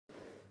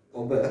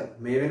ඔබ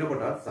මේ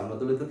වෙනකොටත්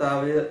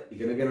සමතුලිතතාවය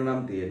ඉගෙනගෙන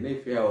නම් තියෙන්නේ.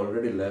 If you have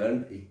already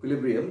learned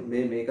equilibrium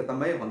මේක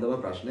තමයි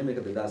හොඳම ප්‍රශ්නේ. මේක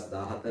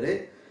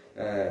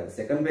 2014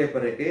 second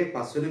paper එකේ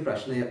පස්වෙනි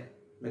ප්‍රශ්නය.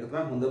 මේක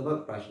තමයි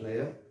හොඳම ප්‍රශ්නය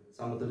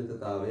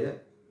සමතුලිතතාවය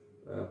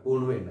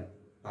පුහුණු වෙන්න.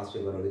 past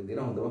paper වලින් දෙන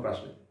හොඳම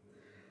ප්‍රශ්නය.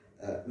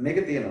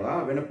 මේක තියෙනවා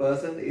when a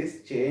person is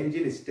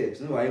changing steps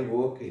while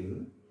walking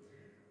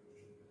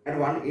at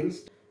one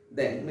instant.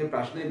 දැන් මේ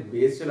ප්‍රශ්නේ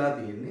බේස් වෙලා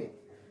තියෙන්නේ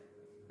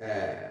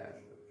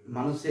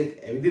මිනිස්සෙක්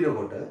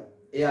ඇවිදිනකොට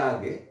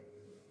එයාගේ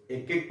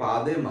එක්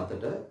පාදයේ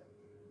මතට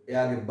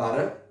එයාගේ බර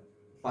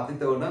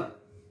පතිත වන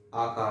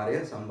ආකාරය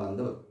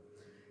සම්බන්ධව.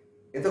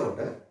 එතකොට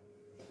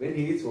when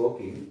he is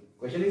walking,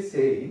 question is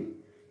saying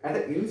at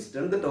an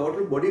instant the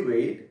total body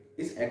weight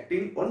is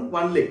acting on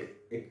one leg.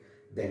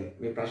 දැන්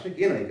මේ ප්‍රශ්නේ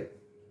කියන එක.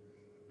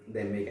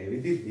 දැන් මේක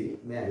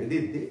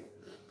ඇවිදිද්දි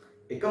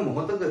එක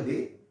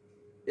මොහොතකදී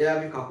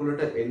එයාගේ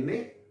කකුලට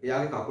එන්නේ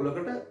එයාගේ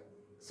කකුලකට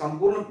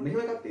සම්පූර්ණ මෙහෙම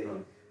එකක්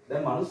තියෙනවානේ.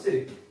 දැන්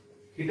මිනිස්සෙක්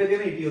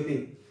හිටගෙන හිටියොත්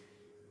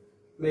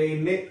මේ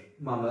ඉන්නේ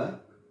මම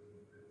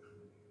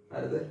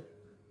හරිද?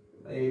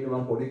 මේ ඉන්නේ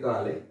මම පොඩි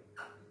කාලේ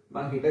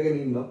මම හිටගෙන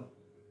ඉන්නවා.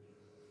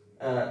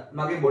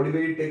 මගේ body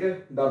weight එක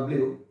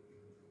W,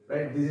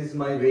 right? This is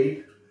my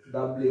weight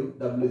W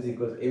is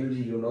equals mg,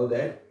 you know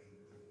that,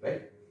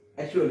 right?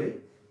 Actually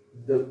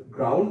the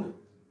ground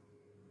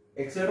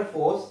exert a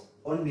force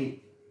on me.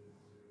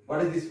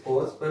 What is this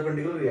force?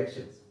 Perpendicular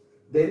reactions.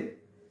 Then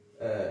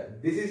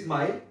this is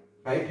my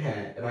right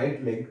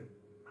leg,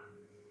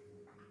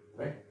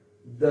 right?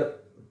 The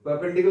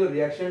perpendicular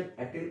reaction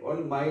acting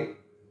on my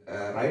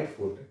right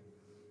foot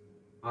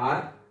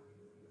R,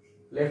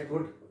 left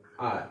foot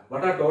R.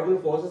 What are total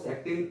forces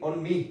acting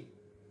on me?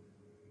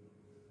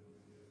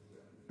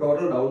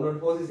 Total downward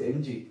force is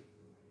mg.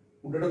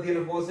 උඩට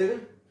තියෙන force එක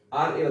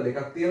R ඒවා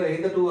දෙකක් තියෙනවා.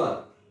 එහෙනම් 2R.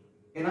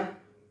 එහෙනම්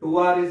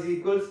 2R is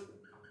equals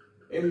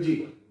mg.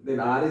 Then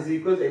R is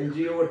equals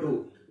mg over 2.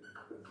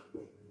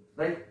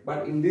 Right?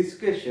 But in this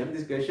question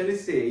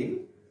is saying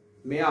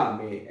මෙයා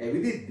මේ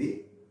ඇවිදිද්දි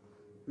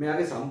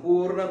මෙයාගේ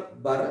සම්පූර්ණ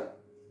බර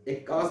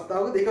එක්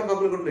අවස්ථාවක දෙක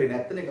කකුලකට ලේ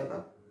නැත්තනේ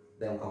කතා.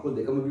 දැන් කකුල්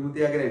දෙකම බිම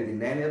තියාගෙන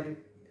ඇවිදින්නේ නැහැ නේ අපි.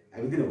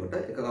 ඇවිදිනකොට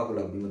එක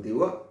කකුලක් බිම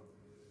තියුවා.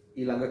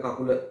 ඊළඟ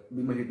කකුල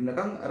බිම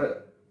හිටිනකන් අර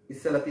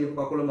ඉස්සලා තියපු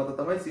කකුල මත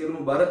තමයි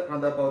සියලුම බර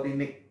රඳා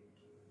පවතින්නේ.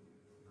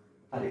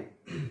 හරි.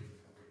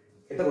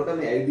 එතකොට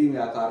මේ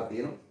ඇවිදීමේ ආකාර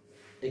තියෙනවා.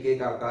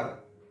 එක ආකාර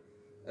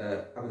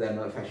අපි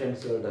දන්නවා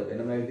ෆැෂන්ස් වලට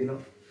වෙනම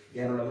ඇවිදිනවා.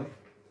 ගෑනු ළමයි.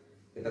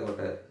 එතකොට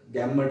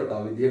ගැම්මට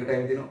තව විදියකට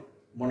ඇවිදිනවා.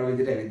 මොන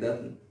විදියට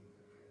ඇවිද්දත්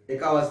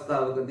එක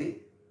අවස්ථාවකදී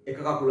එක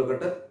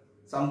කකුලකට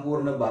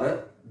සම්පූර්ණ බර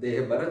දේහ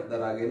බර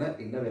දරාගෙන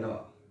ඉන්න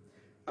වෙනවා.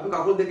 අපි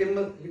කකුල් දෙකෙන්ම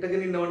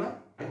හිටගෙන ඉන්නවනම්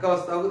එක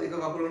අවස්ථාවකදී එක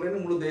කකුලකට එන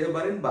මුළු දේහ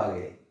බරෙන්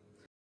භාගයයි.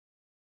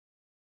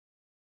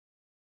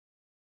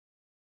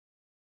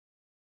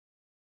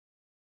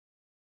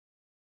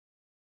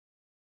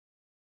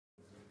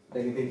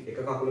 දැන් ඉතින් එක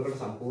කකුලකට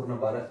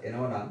සම්පූර්ණ බර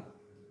එනවනම්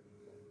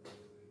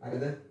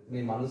හරිද?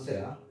 මේ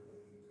මිනිස්සයා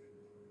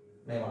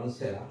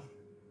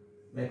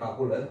මේ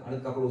කකුල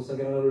අනිත් කකුල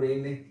උස්සගෙන වලුනේ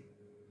ඉන්නේ.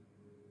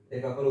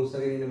 ඒ කකුල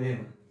උස්සගෙන ඉන්නේ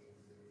මෙහෙම.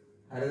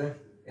 හරිද?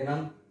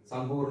 එහෙනම්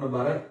සම්පූර්ණ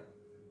බර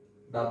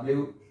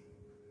W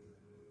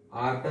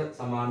R ට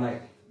සමානයි.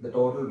 The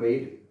total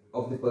weight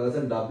of the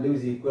person W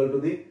is equal to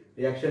the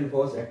reaction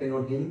force acting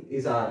on him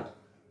is R.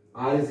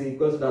 R is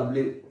equals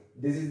W.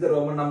 This is the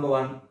Roman number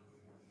 1.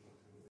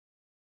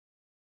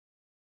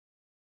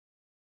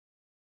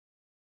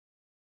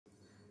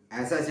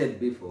 As I said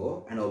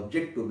before, an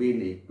object to be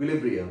in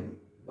equilibrium,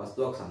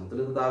 වස්තුවක්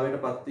සමතුලිතතාවයට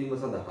පත්වීම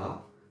සඳහා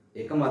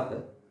එක මත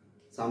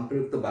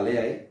සම්ප්‍රයුක්ත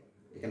බලයයි,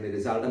 ඒ කියන්නේ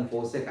resultant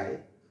force එකයි,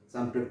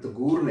 සම්ප්‍රයුක්ත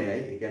ගූර්ණයයි,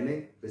 ඒ කියන්නේ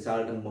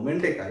resultant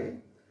moment එකයි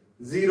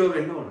 0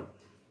 වෙන්න ඕන.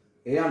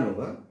 ඒ අනුව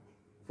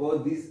for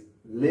this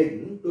leg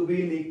to be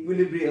in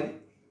equilibrium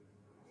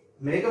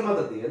මේක මත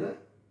තියෙන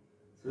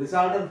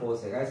resultant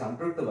force එකයි,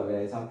 සම්ප්‍රයුක්ත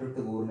බලයයි, සම්ප්‍රයුක්ත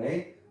ගූර්ණයයි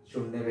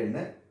ශූන්‍ය වෙන්න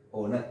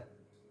ඕන.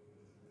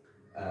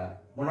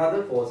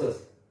 මොනවාද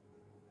forces?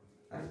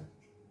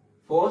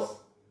 Force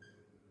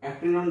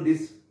acting on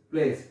this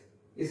place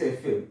is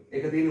Fm.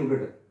 එක තියෙන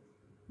උඩට.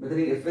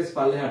 මෙතනින් Fs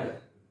පල්ලෙහාට.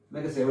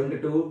 මේක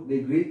 72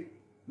 degree.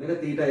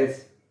 මේක theta s.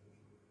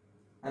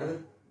 හරිද?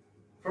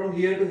 From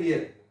here to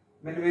here.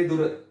 මෙන්න මේ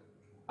දුර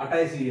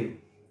 8 cm.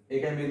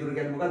 ඒකයි මේ දුර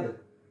කියන්නේ මොකද්ද?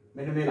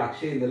 මෙන්න මේ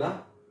ලක්ෂයේ ඉඳලා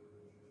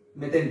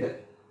මෙතෙන්ට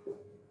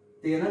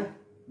තියෙන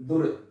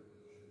දුර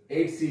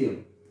 8 cm.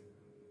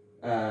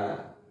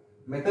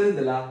 මෙතන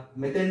ඉඳලා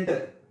මෙතෙන්ට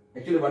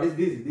actually what is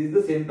this? This is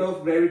the center of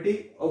gravity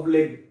of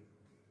leg.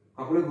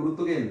 කකුලේ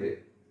ගුරුත්ව කේන්ද්‍රය.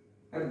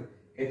 හරිද?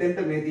 එතෙන්ට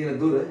මේ තියෙන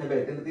දුර,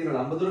 හැබැයි එතෙන්ට තියෙන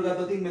ලම්බ දුර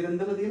ගත්තොත්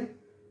මෙතෙන්ට තියෙන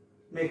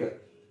මේක.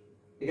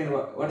 ඒ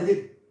කියන්නේ what is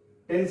it?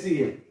 10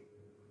 cm.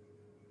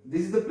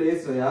 This is the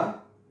place where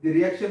the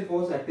reaction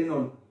force acting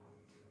on.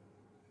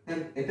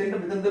 and එතෙන්ට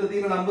මෙතෙන්ට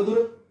තියෙන ලම්බ දුර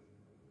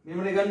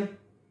මෙහෙමනේ ගන්න.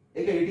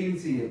 ඒක 18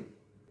 cm.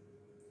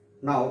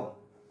 Now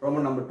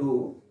Roman number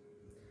 2.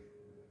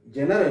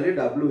 Generally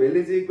WL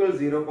is equal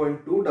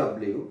 0.2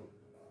 W.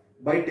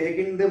 By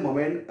taking the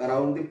moment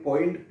around the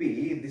point P,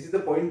 this is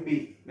the point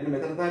P. මෙන්න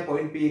මෙතන තමයි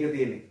point P එක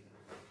තියෙන්නේ.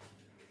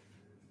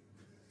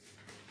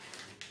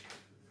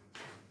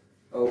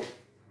 Oh,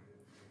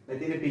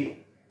 letting P.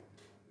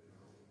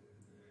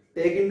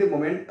 Taking the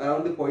moment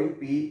around the point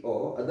P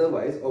or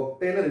otherwise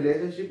obtain a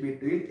relationship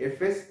between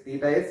Fs,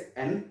 theta s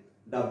and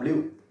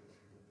W.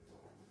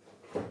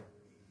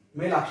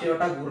 May lakshya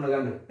purna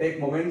ganna. Take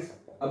moments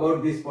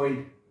about this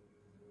point,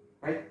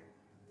 right?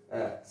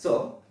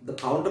 So the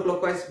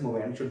counterclockwise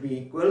moment should be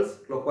equals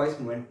clockwise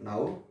moment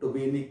now to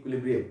be in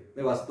equilibrium.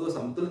 මේ වස්තුව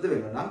සමතුලිත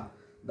වෙන්න නම්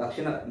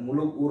දක්ෂිණ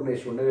මුළු පූර්ණේ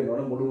ශූන්‍ය වෙන්න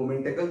ඕන, මුළු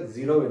මොමන්ට් එක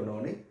 0 වෙන්න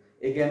ඕනේ.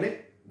 ඒ කියන්නේ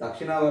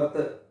දක්ෂිණාවර්ත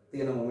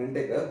තියෙන මොමන්ට්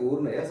එක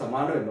පූර්ණය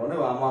සමාන වෙන්න ඕනේ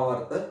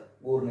වාමාවර්ත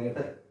පූර්ණයට,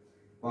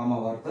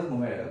 වාමාවර්ත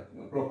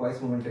clockwise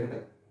මොමන්ට් එකට.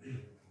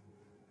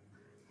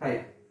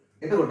 right.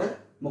 එතකොට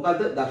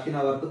මොකද්ද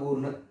දක්ෂිණාවර්ත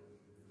පූර්ණ?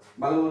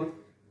 බලමු.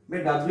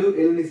 මේ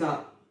WL නිසා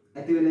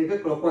ඇති වෙන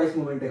එක clockwise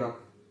මොමන්ට් එකක්.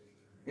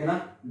 එහෙනම්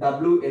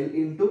WL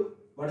into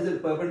what is the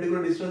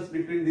perpendicular distance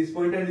between this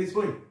point and this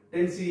point?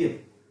 10 cm.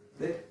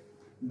 Then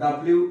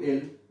WL,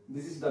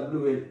 this is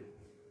WL,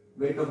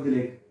 weight of the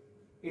leg,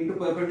 into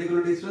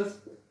perpendicular distance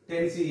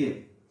 10 cm.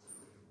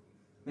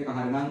 මේක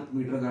හරිනම්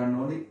මීටර ගන්න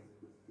ඕනේ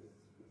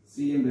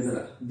cm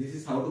බෙදලා. This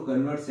is how to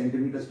convert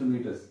centimeters to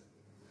meters.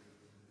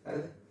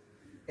 හරිද?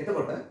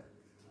 එතකොට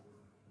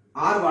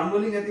R1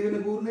 වලින් ඇති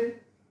වෙන පූර්ණය,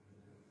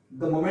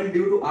 the moment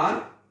due to R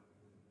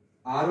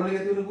වලින්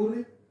ඇති වෙන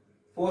පූර්ණය,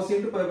 force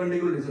into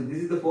perpendicular distance.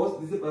 This is the force,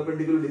 this is the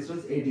perpendicular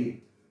distance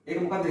 18. ඒක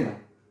මොකක්ද එහෙනම්?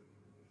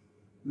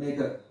 මේක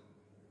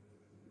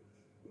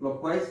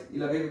clockwise,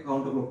 ඊළඟ එක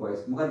counter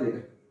clockwise. මොකක්ද ඒක?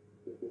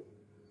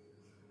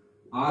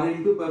 R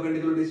into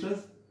perpendicular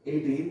distance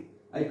 18.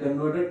 I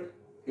converted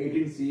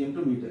 18 cm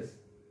to meters.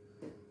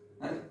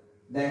 හරි.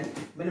 දැන්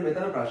මෙන්න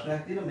මෙතන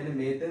ප්‍රශ්නයක් තියෙනවා. මෙන්න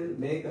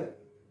මේක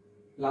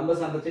ලම්බ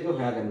සංරචකය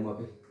හොයාගන්නමු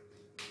අපි.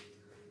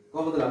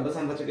 කොහොමද ලම්බ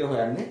සංරචකය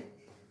හොයන්නේ?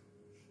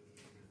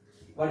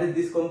 What is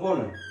this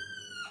component?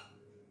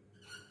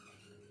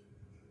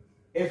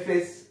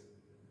 Fs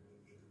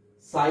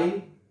sin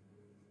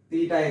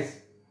theta s.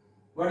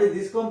 What is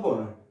this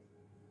component?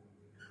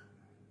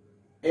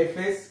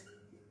 Fs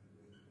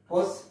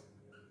cos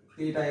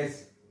theta s.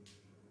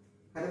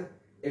 හරිද?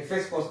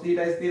 Fs cos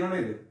theta s තියෙනව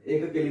නේද?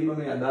 ඒක කෙලින්ම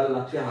මේ අදාළ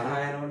ලක්ෂ්‍ය හරහා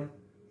යනවනේ.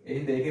 ඒ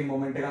හින්දා ඒකේ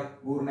මොමන්ට් එකක්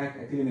පූර්ණයක්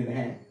ඇති වෙන්නේ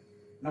නැහැ.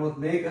 නමුත්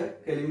මේක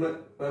කෙලින්ම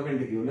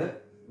perpendicular.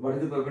 What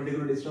is the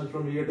perpendicular distance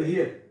from here to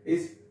here?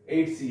 Is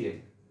 8 cm.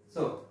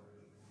 So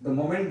the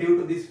moment due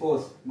to this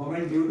force,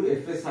 moment due to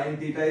Fs sin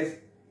theta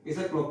is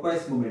a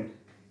clockwise moment.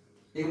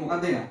 ඒක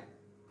මොකක්ද එහෙනම්?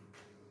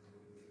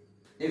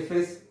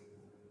 Fs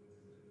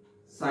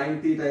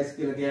sin theta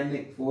කියලා කියන්නේ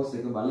force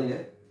එක බලය.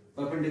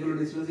 Perpendicular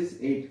distance is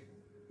 8.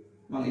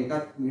 මම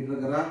ඒකත් මීටර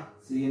කරා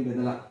cm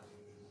බෙදලා.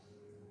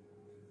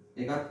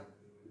 ඒකත්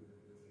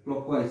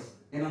clockwise.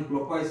 එහෙනම්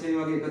clockwise ඒ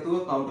වගේ එකතුව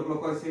counter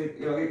clockwise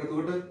ඒ වගේ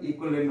එකතුවට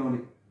equal වෙන්න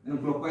ඕනේ. එහෙනම්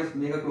clockwise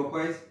මේක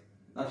clockwise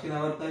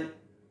දක්ෂිණාවර්තයි.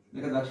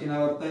 මේක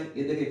දක්ෂිණාවර්තයි.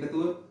 ඒ දෙක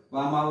එකතුව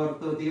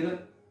වාමාවර්තව තියෙන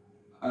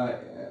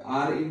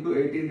R into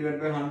 18 divided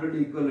by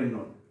 100 equal වෙන්න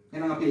ඕනේ.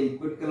 එහෙනම් අපි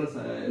equate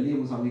කරලා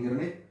ලියමු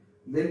සමීකරණය.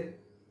 Then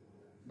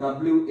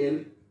WL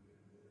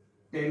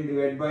 10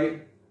 divided by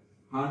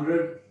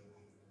 100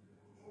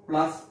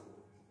 plus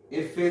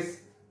Fs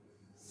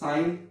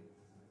sin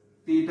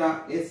theta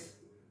s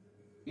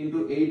into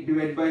 8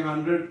 divided by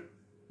 100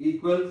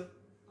 equals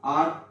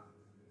R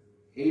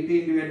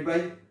 18 divided by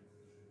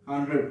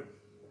 100.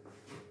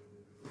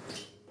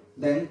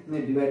 Then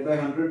මේ divide by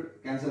 100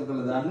 cancel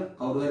කරලා දාන්න.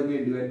 කවුරු හරි මේ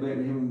divide by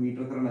මෙහෙම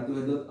මීටර කරලා නැතුව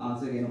හදුවොත්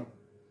answer එක එනවා.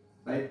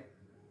 Right?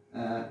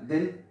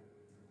 Then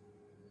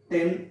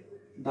 10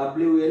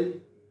 WL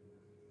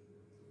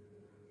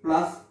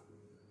plus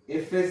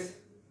Fs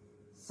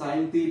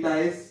sin theta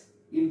s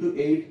into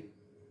 8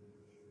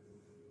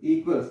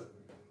 equals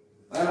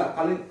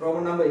කලින්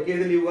Roman number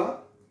එකේදී ලිව්වා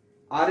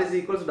R is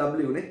equals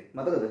W නේ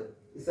මතකද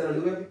ඉස්සර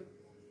ලිව්වේ අපි.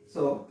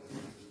 So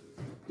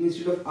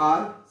instead of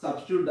R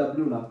substitute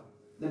W now.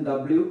 Then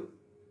W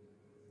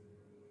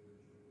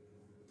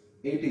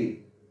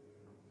 18.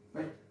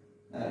 Right?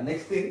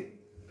 Next thing,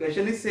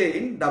 question is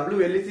saying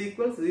WL is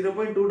equals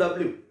 0.2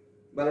 W.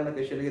 බලන්න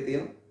question එකේ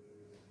තියෙනවා.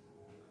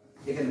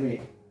 ඒ කියන්නේ මේ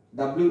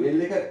WL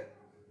එක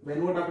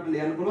වෙනුවට අපිට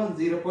ලියන්න පුළුවන්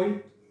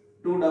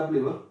 0.2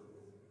 W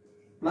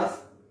plus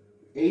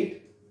 8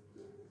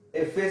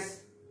 Fs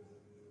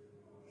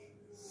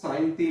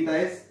sin theta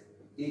s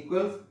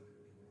equals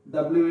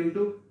W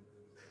into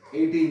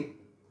 18.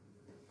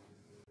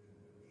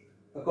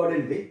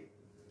 Accordingly,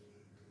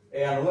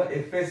 ඒ අනුව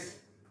Fs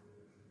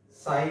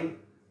sin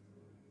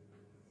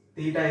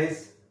theta s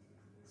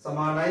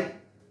සමානයි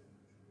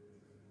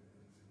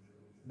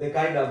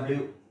 2 W.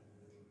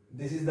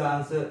 This is the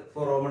answer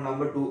for Roman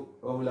number 2.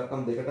 Roman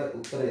ඉලක්කම් 2ට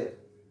උත්තරය.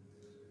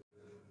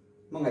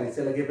 මම අර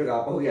ඉස්සෙල්ලා කියපු එක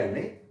ආපහු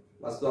කියන්නේ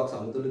වස්තුවක්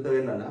සමතුලිත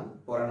වෙන්න නම්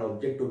for an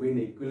object to be in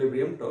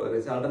equilibrium, the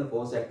resultant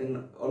force acting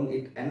on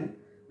it and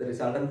the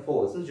resultant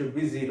force should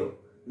be 0.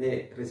 මේ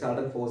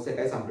resultant force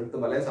එකයි සම්ප්‍රයුක්ත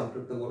බලය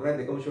සම්ප්‍රයුක්ත කරන්නේ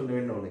දෙකම ශූන්‍ය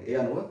වෙන්න ඕනේ. ඒ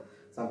අනුව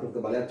සම්ප්‍රයුක්ත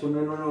බලයක් ශූන්‍ය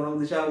වෙන්න ඕනේ ඕනම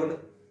දිශාවකට.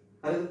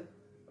 හරිද?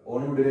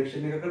 ඕනම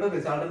ඩිරෙක්ෂන් එකකට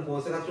resultant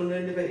force එකක් ශූන්‍ය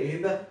වෙන්න බෑ. ඒ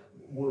හින්දා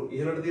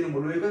ඉහළට තියෙන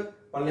මුළු එක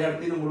පල්ලෙහාට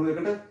තියෙන මුළු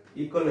එකට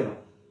equal වෙනවා.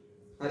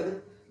 හරිද?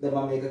 දැන්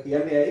මම මේක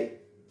කියන්නේ ඇයි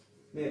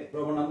මේ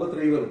Roman number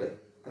 3 වලට.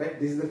 right?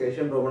 This is the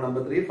question Roman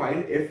number 3. Find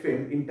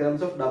Fm in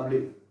terms of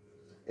W.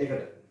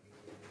 එකට.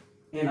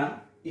 එහෙනම්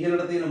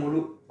ඉහළට තියෙන මුළු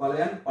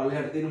බලයන්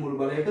පල්ලෙහාට තියෙන මුළු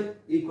බලයට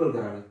equal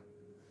කරන්න.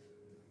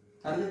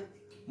 හරිද?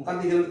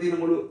 මොකක්ද ඉහළට තියෙන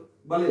මුළු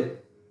බලය?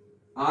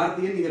 R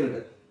තියෙන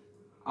ඉහළට.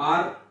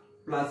 R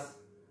plus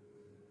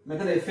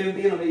මෙතන Fm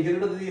තියෙන මේ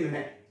ඉහළට තියෙන්නේ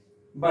නැහැ.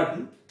 But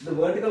the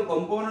vertical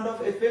component of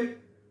Fm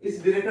is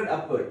directed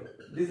upward.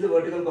 This is the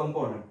vertical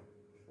component.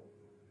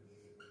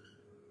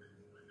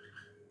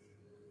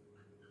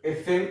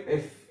 Fm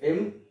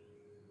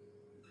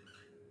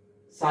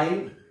sin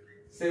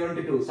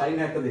 72 sin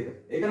 72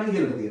 ඒක නම්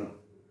ඉහළට තියෙනවා.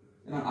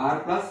 එහෙනම් R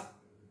plus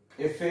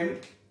Fm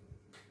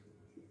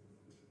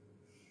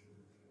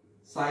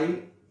sin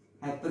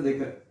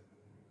 72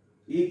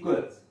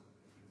 equals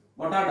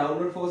what are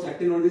downward force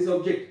acting on this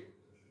object?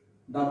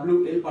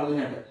 WL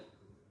පල්ලෙහාට.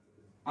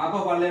 ආපහු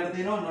පල්ලෙහාට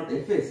තියෙනවා not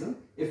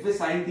Fs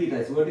sin theta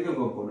is vertical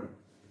component.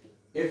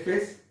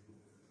 Fs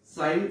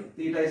sin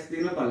theta is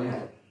තියෙනවා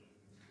පල්ලෙහාට.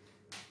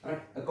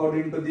 Right.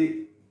 According to the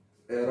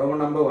Roman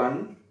number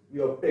 1, we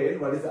obtain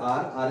what is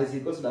R. R is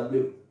equals to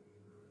W.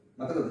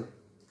 මතකද?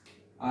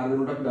 R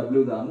වෙනුවට අපි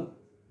W දාමු.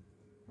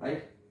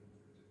 Right?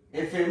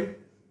 Fm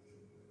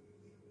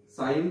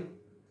sin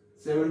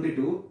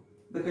 72.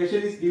 The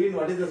question is given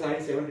what is the sin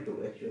 72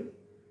 actually.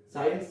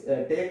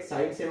 Take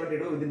sin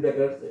 72 within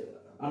brackets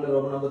under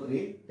Roman number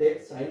 3. Take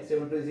sin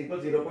 72 is equal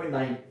to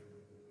 0.9.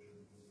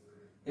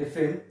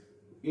 Fm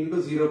into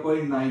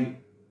 0.9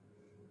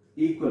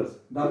 equals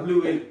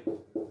WL.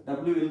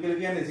 WL කියලා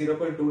කියන්නේ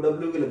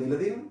 0.2W කියලා දීලා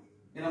තියෙනවා.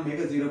 එහෙනම් මේක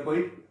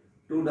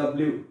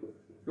 0.2W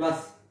plus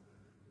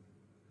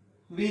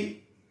we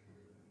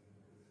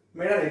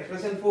made an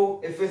expression for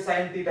Fs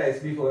sin theta s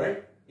before, right?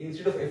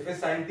 Instead of Fs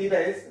sin theta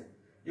s,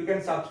 you can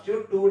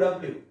substitute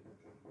 2W.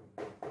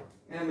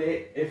 එහෙනම් මේ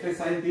Fs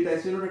sin theta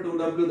s වෙනුවට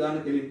 2W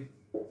දාන්න කෙලින්.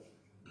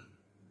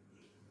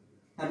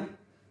 හරි?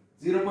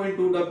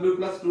 0.2W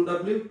plus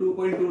 2W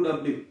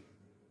 2.2W.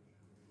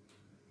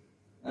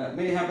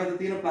 මේ එහා පැත්තේ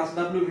තියෙන plus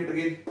W මෙහෙට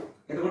ගෙන්න.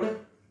 එතකොට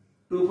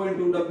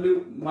 2.2W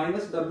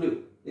minus W.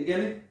 ඒ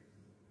කියන්නේ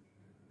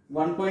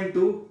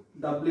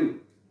 1.2W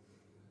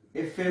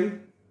Fm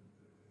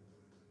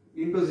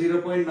into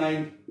 0.9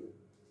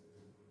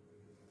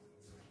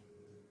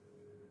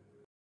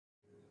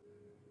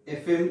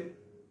 Fm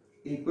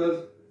equals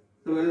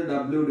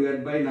 12W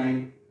divided by 9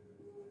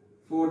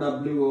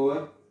 4W over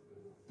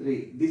 3.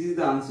 This is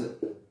the answer.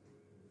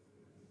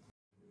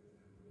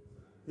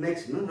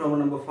 Next, Roman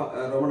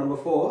number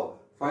 4.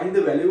 Find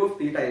the value of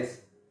theta s.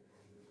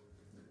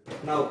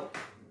 Now,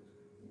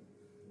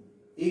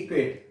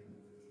 equate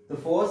the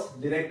force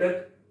directed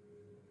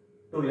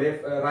to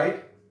left, right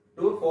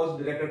to force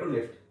directed to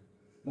left.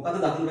 මොකද්ද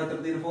දකුණු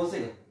පැත්තට තියෙන force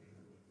එක?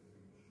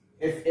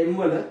 Fm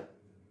වල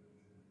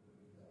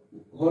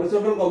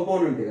horizontal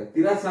component එක.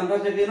 තිරස්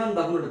සංරචකය නම්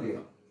දකුණට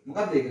තියෙනවා.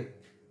 මොකද්ද ඒක?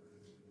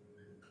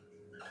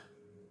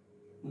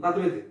 මොකද්ද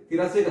මේ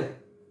තිරස් එක?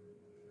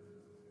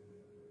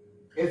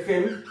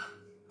 Fm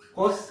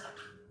cos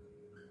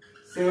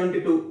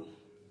 72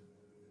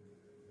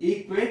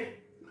 equate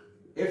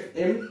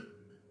Fm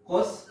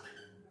cos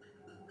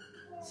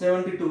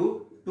 72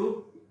 to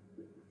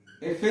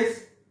Fs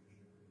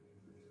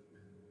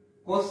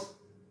cos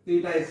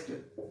theta s.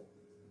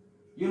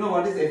 You know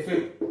what is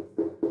Fm?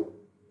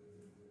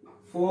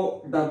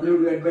 4W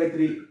divided by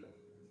 3.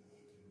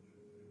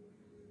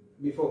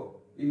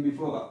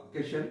 Before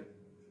question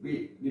we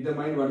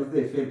determine what is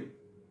the Fm.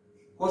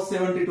 Cos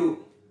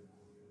 72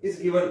 is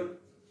given.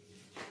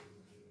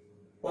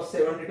 Cos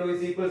 72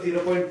 is equal to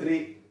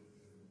 0.3.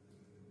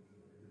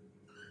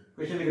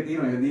 Question එක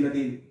තියෙනවා ඒක දීලා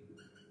තියෙන්නේ.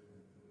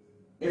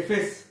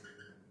 Fs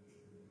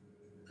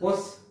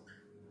cos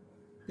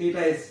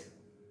theta s.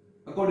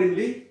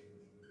 Accordingly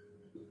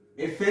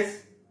Fs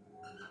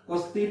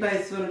cos theta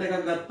s වලට එකක්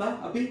ගත්තා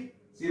අපි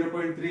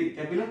 0.3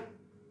 කැපිලා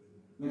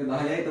මේක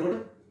 10යි එතකොට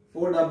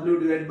 4W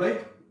divided by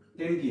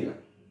 10 කියලා.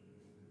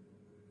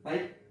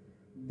 Right?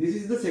 This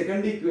is the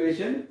second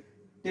equation.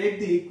 Take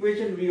the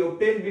equation we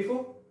obtained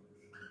before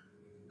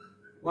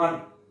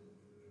 1.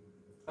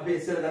 අපි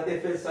ඉස්සර ගත්තේ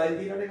Fs sin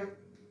theta එක.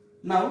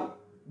 Now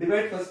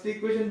divide first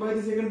equation by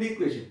the second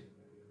equation.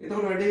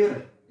 එතකොට වැඩේ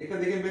ඉවරයි. එක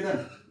දෙකෙන් බෙදන්න.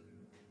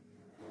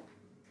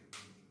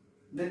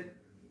 Then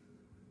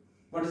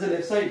what is the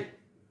left side?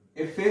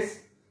 Fs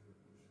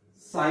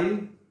sin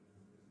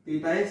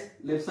theta is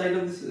left side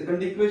of the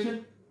second equation.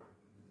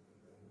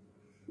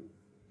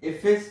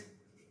 Fs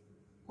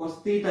cos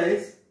theta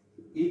is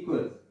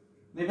equals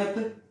මේ පැත්ත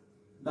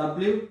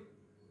W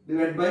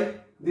divided by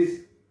this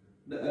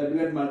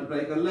divide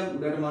multiply කරලා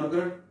උඩට මාරු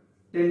කරලා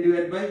 10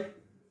 divided by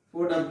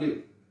 4W.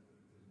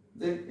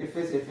 Then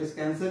Fs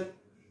cancel.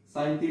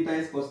 Sin theta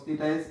is cos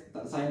theta is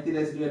sin theta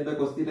is divided by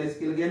cos theta is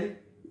කියලා කියන්නේ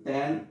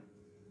tan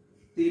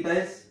theta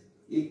is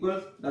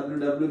equals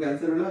W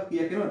cancel වෙලා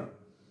කීයක් එනවද?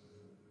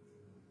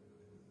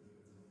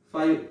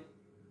 5.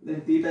 Then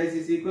theta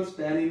is equals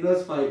tan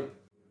inverse 5.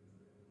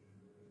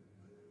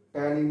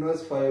 Tan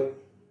inverse 5.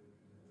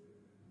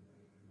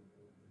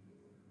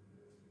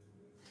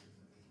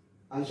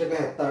 अंशक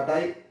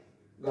 78යි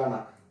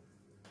ගානක්.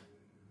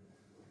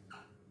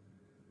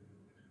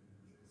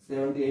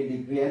 78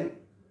 degree and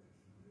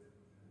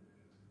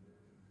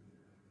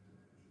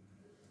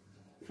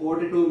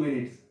 42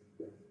 minutes.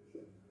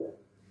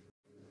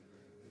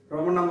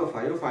 Problem number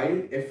 5.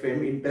 Find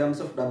FM in terms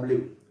of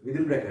W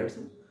within brackets.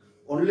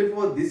 Only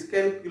for this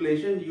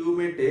calculation you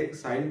may take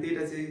sin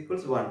theta is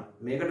equals 1.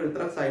 Make it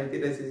with sin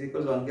theta is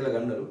equals 1 කියලා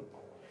ගන්නලු.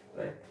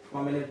 Right.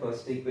 මම මේ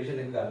first equation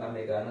එක ගන්නම්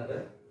මේ ගන්නට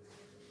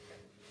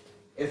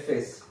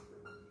Fs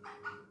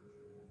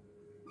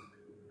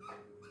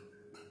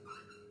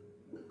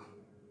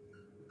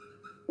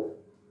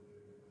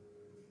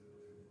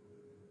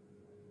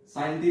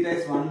sin theta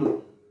is 1 lu.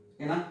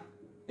 එහෙනම්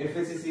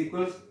Fs is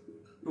equals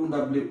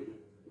 2W.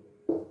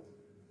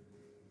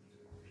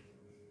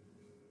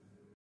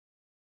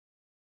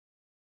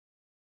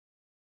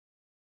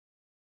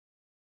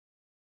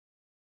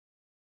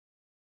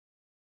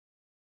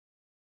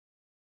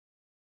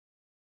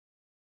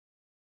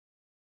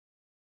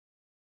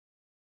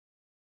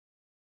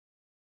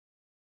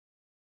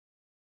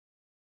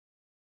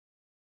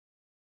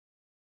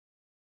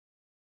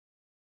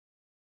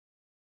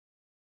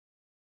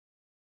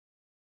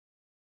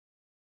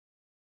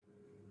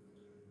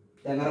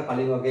 දැන් අර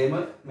කලින් වගේම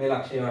මේ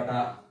ලක්ෂ්‍ය වටා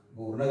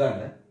ගූර්ණ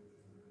ගන්න.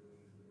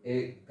 ඒ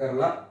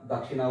කරලා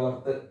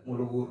දක්ෂිණාවර්ත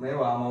මුළු ගූර්ණය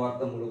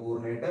වාමාවර්ත මුළු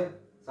ගූර්ණයට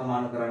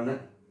සමාන කරන්න.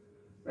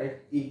 right?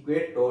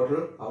 Equate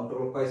total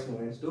counterclockwise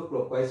movements to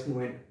clockwise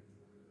movement.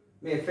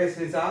 මේ Fs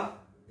නිසා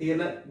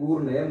තියෙන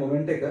ගූර්ණය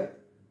මොමන්ට් එක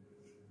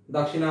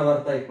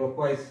දක්ෂිණාවර්තයි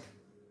clockwise.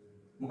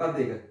 මොකක්ද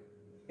ඒක?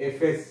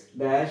 Fs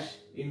dash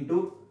into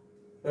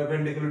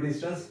perpendicular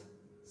distance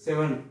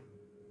 7.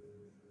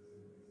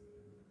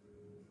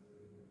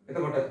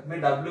 එතකොට මේ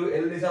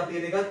WL නිසා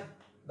තියෙන එකත්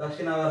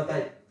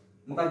දක්ෂිණාවර්තයි.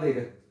 මොකක්ද ඒක?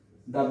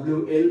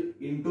 WL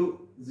into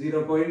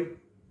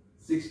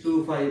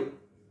 0.625.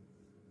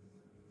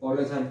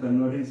 Always I'm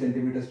converting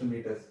centimeters to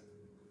meters.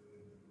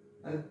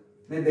 හරි.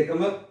 මේ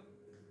දෙකම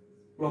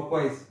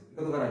clockwise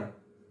එකතු කරන්නේ.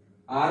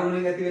 R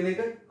වලින් ඇති වෙන එක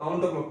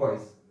counter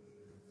clockwise.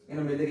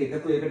 එහෙනම් මේ දෙක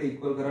එකතු එකට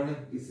equal කරන්න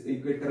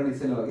equate කරන්න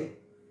ඉස්සෙල්ලා වගේ.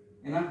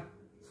 එහෙනම්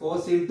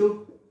force into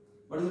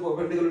what is the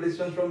perpendicular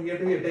distance from here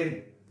to here? 10.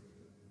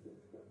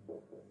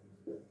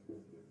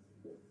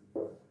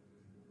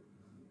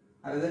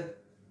 Hariද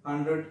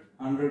 100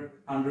 100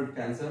 100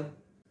 cancel.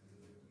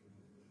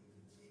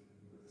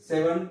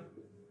 7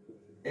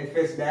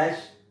 Fs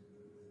dash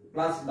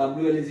plus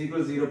WL is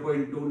equal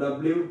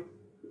 0.2W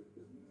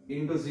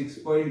into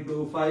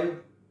 6.25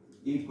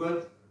 equal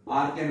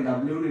R can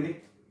W නේ.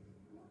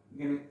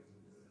 කියන්නේ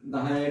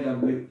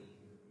 10W.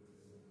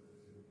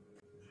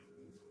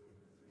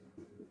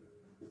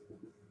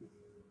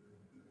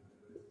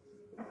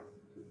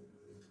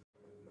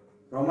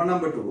 Roman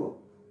number 2.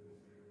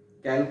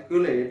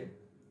 Calculate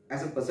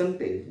as a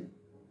percentage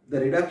the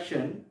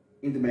reduction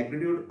in the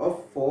magnitude of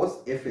force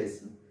Fs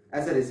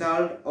as a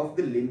result of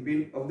the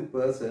limping of the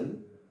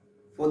person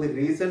for the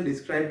reason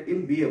described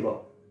in B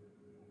above.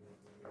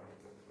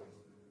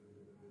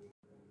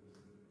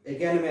 ඒ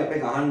කියන්නේ මේ අපේ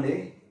අහන්නේ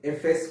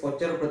Fs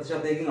කොච්චර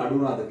ප්‍රතිශතයකින් අඩු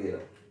වුණාද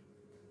කියලා.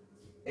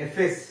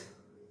 Fs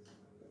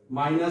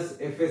minus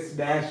Fs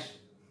dash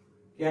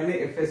කියන්නේ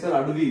Fs වල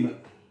අඩුවීම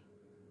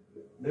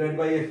divided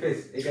by Fs.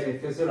 ඒ කියන්නේ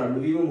Fs වල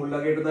අඩුවීම මුල්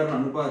අගයට දාන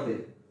අනුපාතය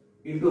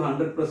into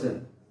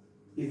 100%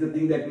 is the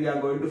thing that we are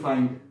going to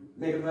find.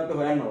 මේක තමයි අපි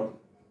හොයන්න ඕනේ.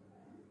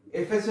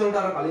 Fs වලට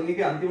අර කලින්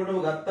එකේ අන්තිමටම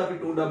ගත්ත අපි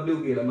 2W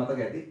කියලා මතක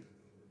ඇති.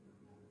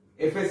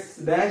 Fs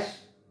dash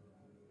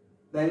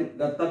then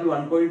ගත්ත අපි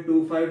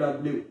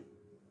 1.25W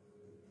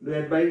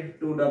divided by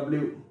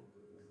 2W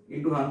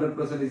into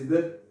 100% is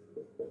the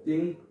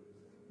thing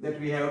that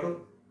we have to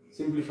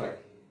simplify.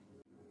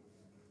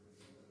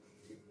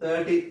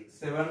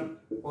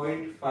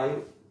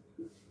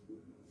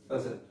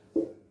 37.5%.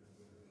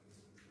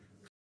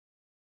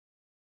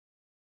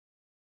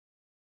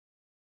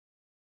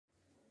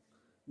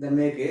 දැන්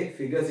මේකේ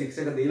figure 6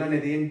 එක දීලානේ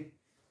තියෙන්නේ.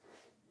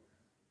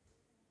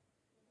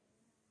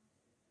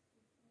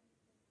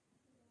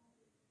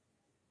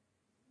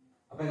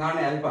 අපි ගන්න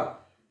alpha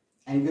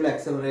angular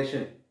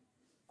acceleration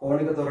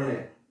කෝණික ත්වරණය.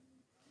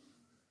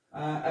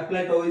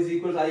 apply tau is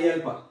equals I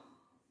alpha.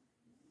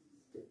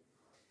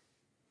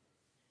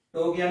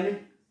 tau කියන්නේ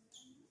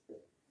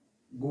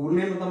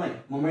ගූර්ණයම තමයි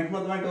මොමන්ට්ම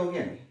තමයි tau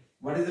කියන්නේ.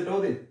 what is the tau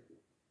then?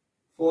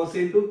 Force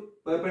into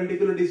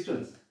perpendicular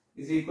distance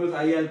is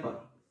equals I alpha.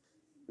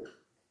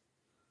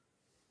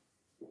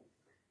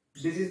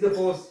 This is the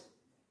force.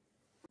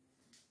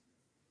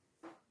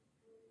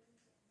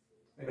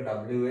 Make a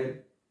WL.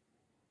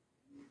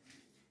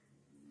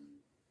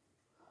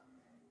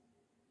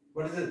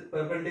 What is the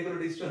perpendicular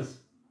distance?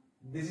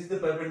 This is the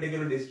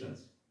perpendicular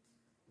distance.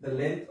 The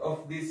length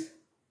of this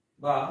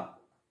bar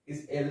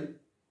is L.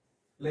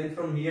 Length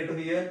from here to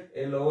here,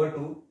 L over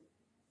 2.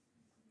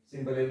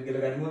 Simple L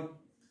kilogram.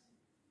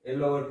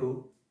 L over 2.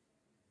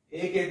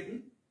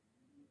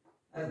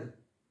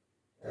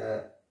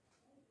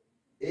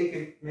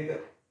 ඒකෙත් මේක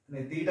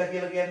නේ θ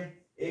කියලා කියන්නේ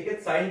ඒකෙත්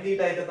sin θ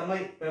එක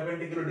තමයි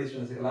perpendicular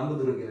distance එක ලම්බ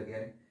දුර කියලා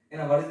කියන්නේ.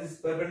 එහෙනම් what is this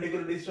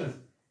perpendicular distance?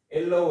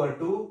 L over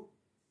 2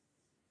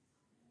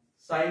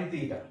 sin θ.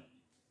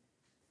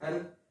 හරි.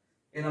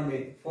 එහෙනම්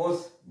මේ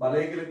force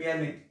බලය කියලා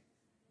කියන්නේ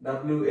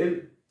WL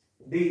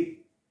D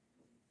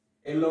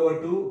L over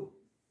 2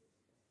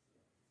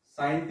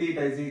 sin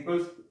theta is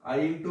equals I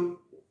into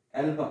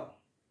alpha.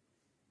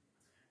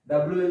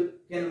 WL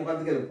කියන්නේ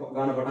මොකක්ද කියලා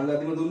ගාන පටන්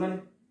ගන්නදිම දුන්නානේ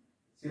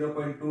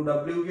 0.2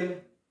 W කියලා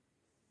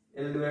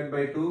L divided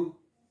by 2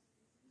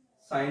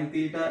 sin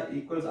theta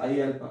equals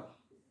I alpha.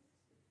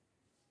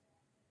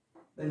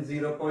 Then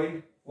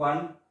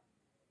 0.1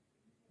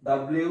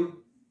 W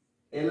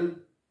L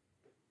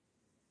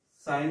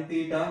sin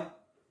theta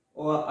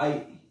over I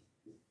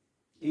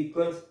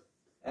equals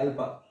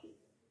alpha.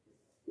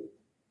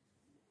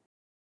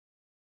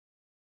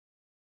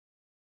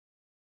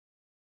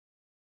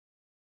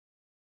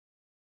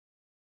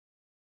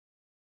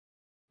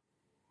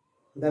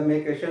 දැන් මේ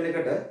question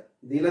එකට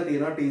දීලා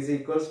තියෙනවා t is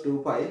equals 2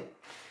 pi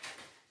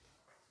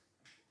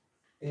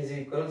is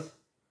equals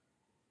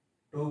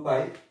 2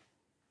 pi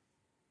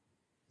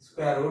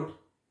square root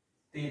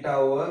theta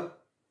over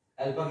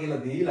alpha කියලා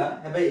දීලා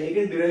හැබැයි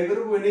ඒකෙන් derive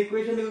කරපු වෙන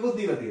equation එකකුත්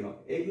දීලා තියෙනවා.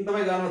 ඒකෙන්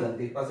තමයි ගන්නවා දැන්.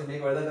 ඊට පස්සේ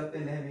මේක වැදගත්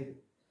වෙන්නේ නැහැ මේක.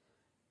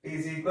 t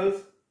is equals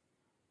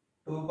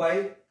 2 pi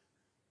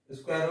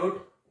square root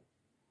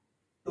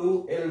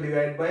 2l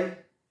divided by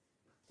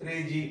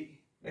 3g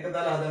මේක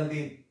දාලා හදන්න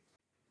තියෙන්නේ.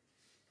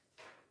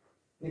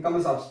 निकम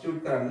सब्स्टिट्यूट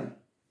करना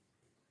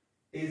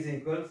t is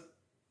equals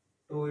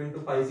 2 into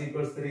pi is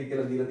equals 3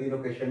 කියලා දීලා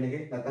තියෙන question එකේ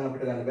නැත්නම්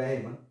අපිට ගන්න බෑ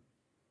එහෙම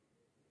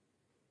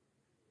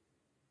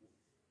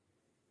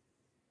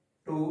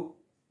 2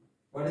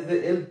 what is the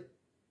L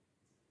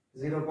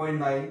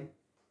 0.9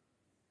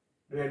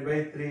 divided by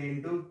 3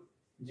 into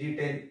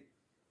g10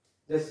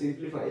 just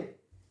simplify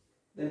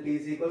then t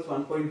is equals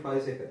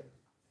 1.5 second.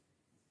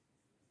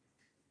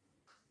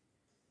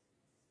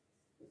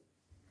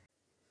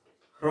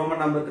 Roman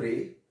number 3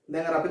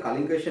 දැන් අර අපි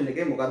කලින් question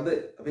එකේ මොකද්ද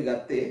අපි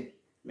ගත්තේ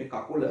මේ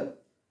කකුල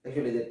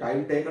actually the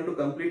time taken to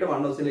complete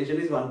one oscillation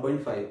is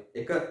 1.5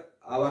 එක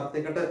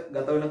ආවර්තයකට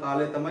ගත වෙන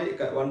කාලය තමයි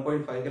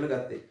 1.5 කියලා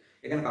ගත්තේ.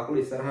 ඒ කියන්නේ කකුල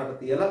ඉස්සරහට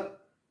තියලා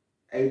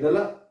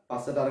ඇවිදලා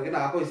පස්සට අරගෙන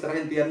ආපහු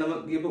ඉස්සරහින් තියන්නම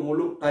ගියපු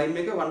මුළු time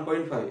එක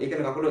 1.5. ඒ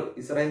කියන්නේ කකුල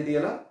ඉස්සරහින්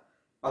තියලා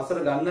පස්සට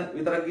ගන්න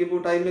විතරක් ගියපු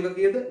time එක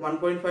කීයද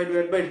 1.5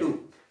 divided by 2.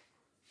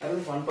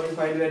 හරිද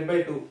 1.5 divided by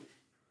 2.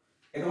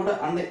 එතකොට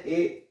අන්න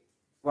ඒ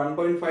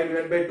 1.5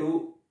 divided by 2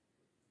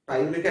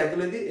 time එක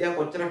ඇතුළේදී එයා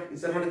කොච්චර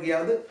ඉස්සරහට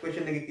ගියාද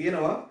question එකේ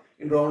කියනවා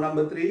in row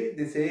number 3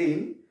 they say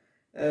in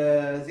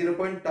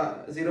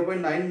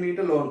 0.9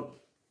 meter long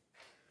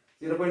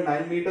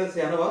 0.9 meters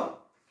යනවා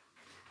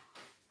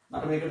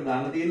මට මේකට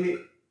දාන්න තියෙන්නේ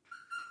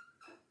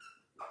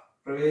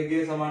ප්‍රවේගය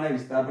සමානයි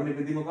විස්ථාපන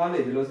ප්‍රතිම කාලය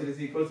velocity is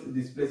equals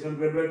displacement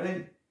divided by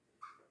time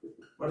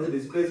what is the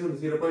displacement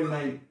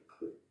 0.9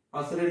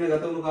 පස්සට එන්න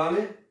ගත වුණු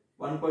කාලය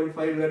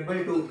 1.5 divided by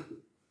 2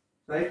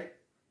 right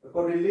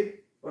accordingly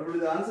what will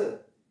be the answer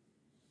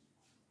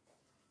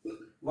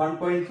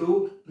 1.2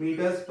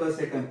 meters per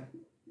second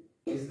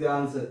is the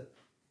answer.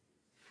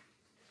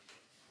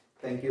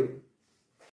 Thank you.